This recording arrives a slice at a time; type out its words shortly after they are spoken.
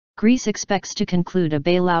Greece expects to conclude a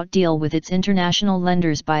bailout deal with its international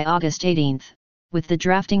lenders by August 18, with the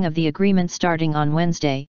drafting of the agreement starting on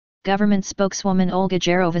Wednesday, government spokeswoman Olga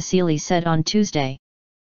Gerovasili said on Tuesday.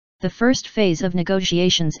 The first phase of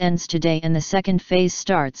negotiations ends today and the second phase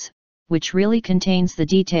starts, which really contains the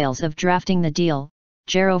details of drafting the deal,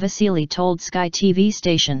 Gerovasili told Skai TV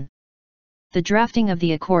station. The drafting of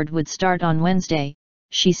the accord would start on Wednesday,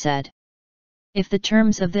 she said. If the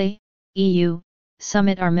terms of the EU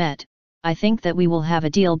summit are met, I think that we will have a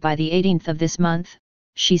deal by the 18th of this month,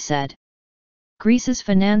 she said. Greece's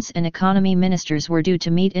finance and economy ministers were due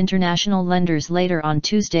to meet international lenders later on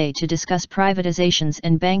Tuesday to discuss privatisations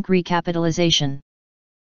and bank recapitalisation.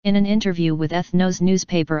 In an interview with Ethnos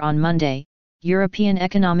newspaper on Monday, European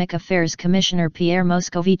Economic Affairs Commissioner Pierre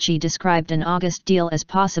Moscovici described an August deal as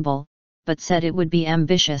possible, but said it would be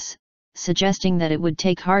ambitious, suggesting that it would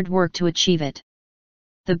take hard work to achieve it.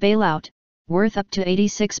 The bailout, worth up to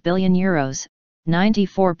 €86 billion,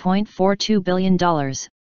 $94.42 billion,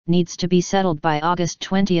 needs to be settled by August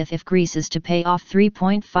 20 if Greece is to pay off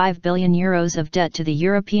 €3.5 billion of debt to the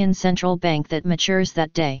European Central Bank that matures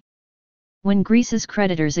that day. When Greece's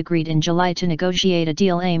creditors agreed in July to negotiate a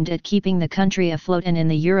deal aimed at keeping the country afloat and in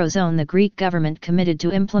the Eurozone, the Greek government committed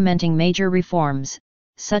to implementing major reforms,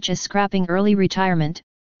 such as scrapping early retirement,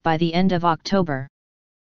 by the end of October.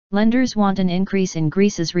 Lenders want an increase in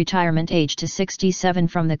Greece's retirement age to 67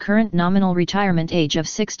 from the current nominal retirement age of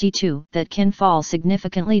 62 that can fall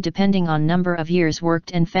significantly depending on number of years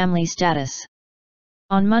worked and family status.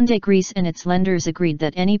 On Monday, Greece and its lenders agreed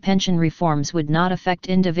that any pension reforms would not affect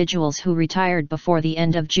individuals who retired before the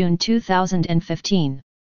end of June 2015.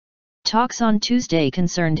 Talks on Tuesday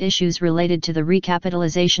concerned issues related to the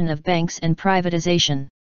recapitalization of banks and privatization.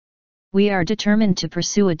 We are determined to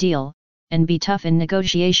pursue a deal, and be tough in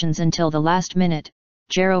negotiations until the last minute,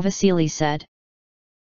 Gerovasili said.